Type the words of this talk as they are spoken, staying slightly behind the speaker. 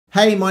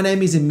Hey, my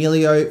name is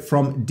Emilio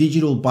from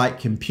Digital Byte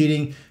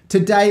Computing.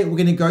 Today, we're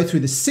going to go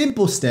through the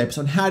simple steps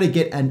on how to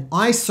get an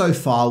ISO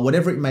file,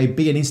 whatever it may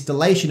be, an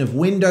installation of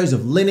Windows, of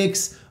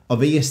Linux,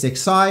 of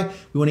ESXi.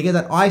 We want to get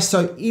that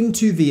ISO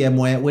into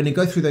VMware. We're going to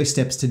go through those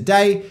steps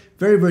today.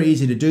 Very, very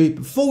easy to do.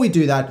 Before we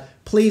do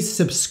that, please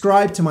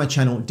subscribe to my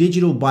channel,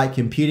 Digital Byte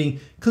Computing,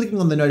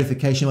 clicking on the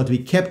notification bell to be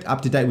kept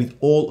up to date with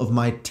all of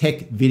my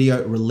tech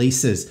video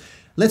releases.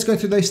 Let's go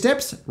through those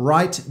steps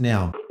right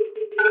now.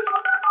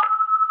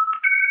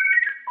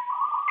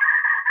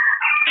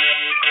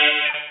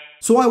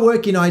 So I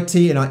work in IT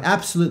and I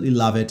absolutely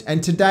love it.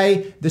 And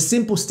today, the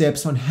simple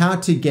steps on how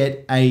to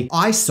get an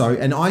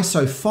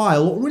ISO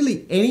file, or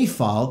really any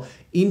file,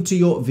 into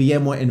your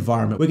VMware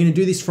environment. We're gonna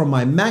do this from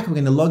my Mac. We're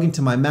gonna log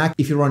into my Mac.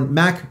 If you're on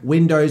Mac,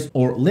 Windows,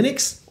 or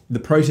Linux, the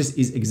process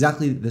is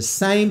exactly the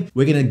same.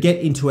 We're gonna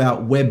get into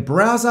our web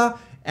browser,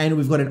 and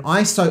we've got an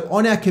ISO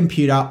on our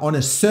computer, on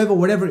a server,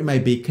 whatever it may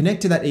be,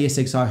 connect to that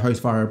ESXi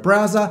host via a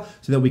browser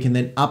so that we can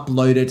then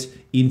upload it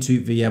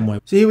into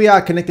VMware. So here we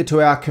are connected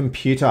to our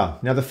computer.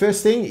 Now the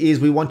first thing is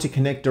we want to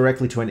connect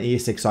directly to an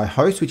ESXi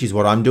host, which is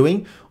what I'm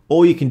doing,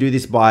 or you can do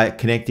this by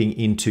connecting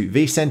into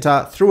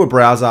vCenter through a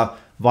browser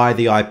via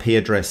the IP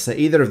address. So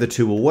either of the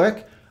two will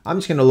work. I'm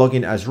just gonna log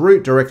in as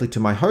root directly to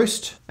my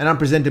host, and I'm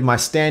presented my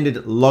standard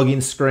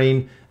login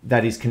screen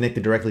that is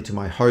connected directly to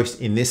my host.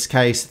 In this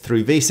case,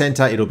 through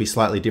vCenter, it'll be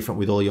slightly different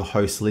with all your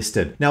hosts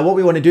listed. Now, what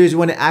we want to do is we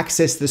want to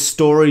access the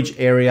storage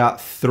area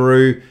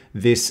through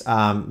this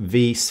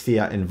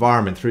vSphere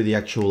environment, through the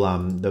actual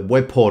the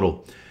web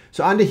portal.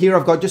 So under here,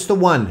 I've got just the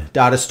one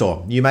data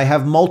store. You may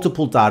have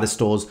multiple data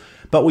stores,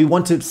 but we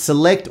want to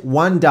select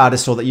one data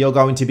store that you're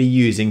going to be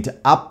using to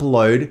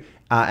upload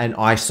an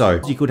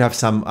ISO. You could have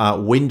some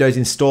Windows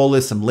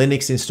installers, some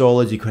Linux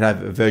installers. You could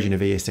have a version of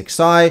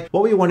ESXi.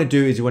 What we want to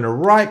do is you want to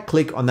right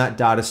click on that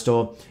data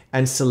store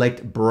and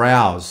select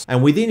browse.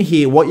 And within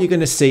here, what you're going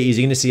to see is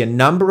you're going to see a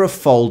number of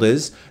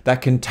folders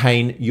that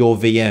contain your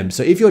VM.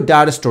 So if your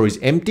data store is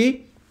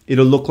empty,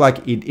 it'll look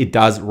like it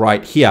does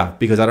right here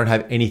because I don't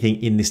have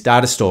anything in this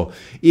data store.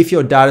 If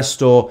your data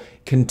store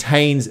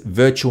contains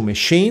virtual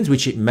machines,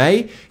 which it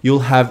may,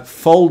 you'll have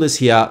folders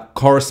here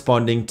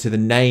corresponding to the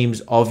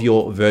names of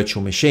your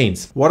virtual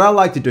machines. What I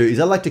like to do is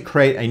I like to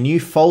create a new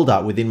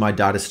folder within my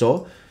data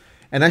store,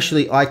 and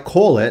actually I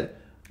call it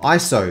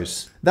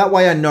ISOs. That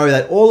way I know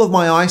that all of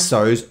my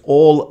ISOs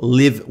all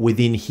live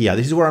within here.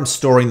 This is where I'm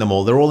storing them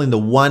all. They're all in the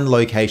one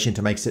location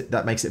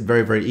that makes it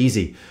very, very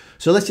easy.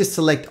 So let's just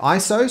select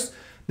ISOs.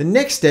 The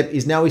next step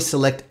is now we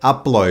select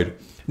upload.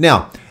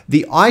 Now,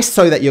 the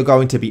ISO that you're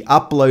going to be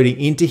uploading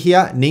into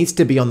here needs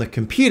to be on the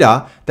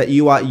computer that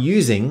you are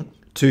using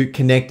to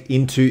connect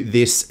into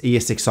this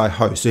ESXi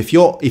host. So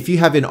if you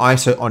have an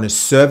ISO on a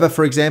server,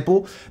 for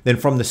example, then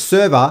from the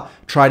server,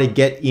 try to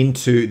get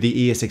into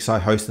the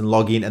ESXi host and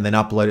log in and then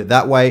upload it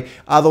that way.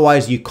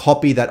 Otherwise, you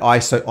copy that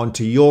ISO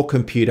onto your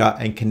computer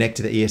and connect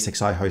to the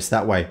ESXi host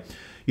that way.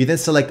 You then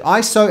select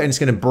ISO and it's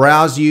going to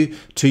browse you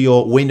to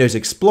your Windows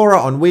Explorer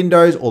on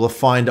Windows or the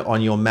Finder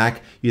on your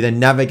Mac. You then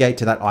navigate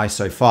to that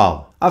ISO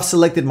file. I've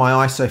selected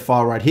my ISO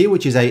file right here,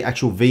 which is an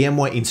actual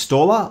VMware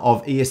installer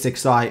of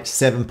ESXi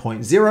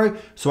 7.0.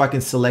 So I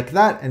can select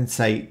that and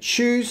say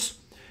choose.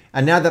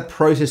 And now that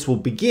process will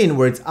begin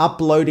where it's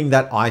uploading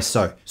that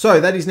ISO.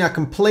 So that is now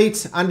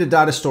complete. Under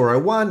Data Store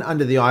 01,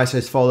 under the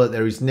ISOs folder,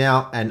 there is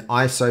now an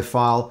ISO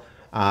file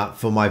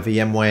for my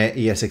VMware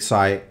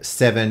ESXi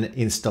 7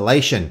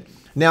 installation.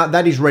 Now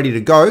that is ready to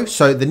go.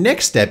 So the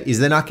next step is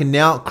then I can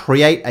now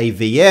create a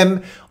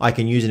VM. I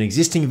can use an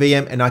existing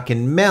VM and I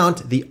can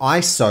mount the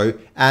ISO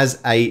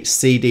as a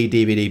CD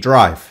DVD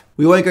drive.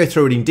 We won't go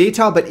through it in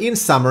detail, but in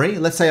summary,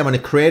 let's say I'm going to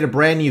create a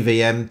brand new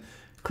VM,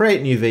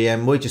 create new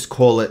VM. We'll just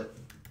call it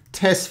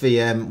test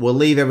VM. We'll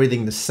leave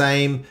everything the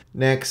same.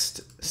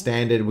 Next,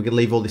 standard. We can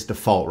leave all this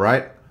default,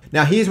 right?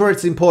 Now here's where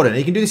it's important.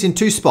 You can do this in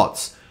two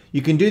spots.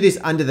 You can do this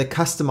under the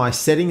customize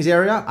settings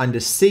area under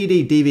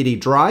CD DVD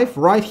drive.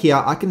 Right here,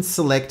 I can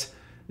select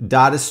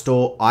data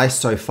store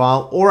ISO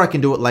file, or I can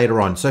do it later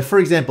on. So for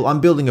example,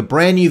 I'm building a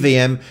brand new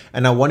VM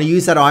and I want to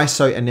use that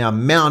ISO and now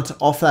mount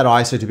off that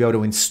ISO to be able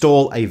to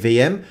install a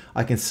VM.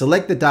 I can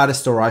select the data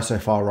store ISO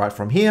file right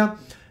from here,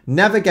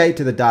 navigate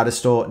to the data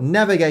store,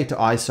 navigate to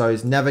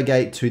ISOs,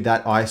 navigate to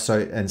that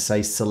ISO and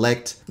say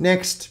select.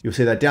 Next, you'll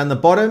see that down the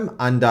bottom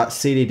under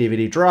CD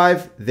DVD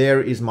drive,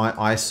 there is my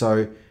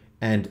ISO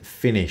and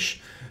finish.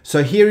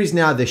 So here is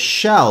now the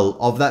shell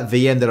of that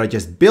VM that I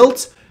just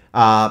built.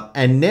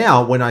 And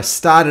now when I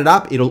start it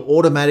up, it'll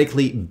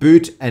automatically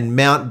boot and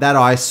mount that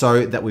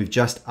ISO that we've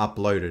just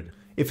uploaded.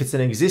 If it's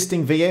an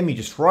existing VM, you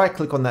just right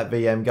click on that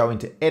VM, go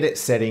into edit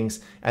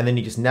settings, and then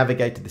you just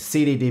navigate to the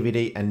CD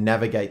DVD and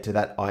navigate to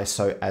that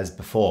ISO as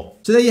before.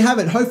 So there you have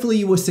it. Hopefully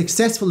you were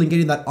successful in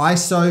getting that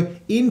ISO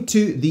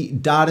into the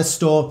data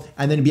store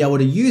and then be able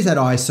to use that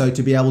ISO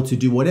to be able to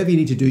do whatever you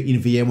need to do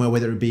in VMware,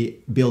 whether it be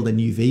build a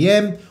new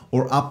VM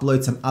or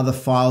upload some other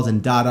files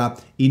and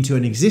data into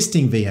an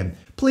existing VM.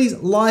 Please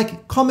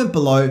like, comment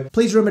below.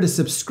 Please remember to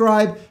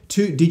subscribe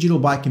to Digital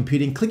Byte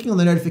Computing, clicking on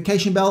the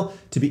notification bell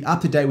to be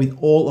up to date with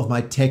all of my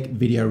tech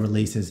video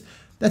releases.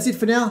 That's it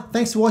for now.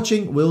 Thanks for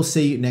watching. We'll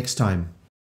see you next time.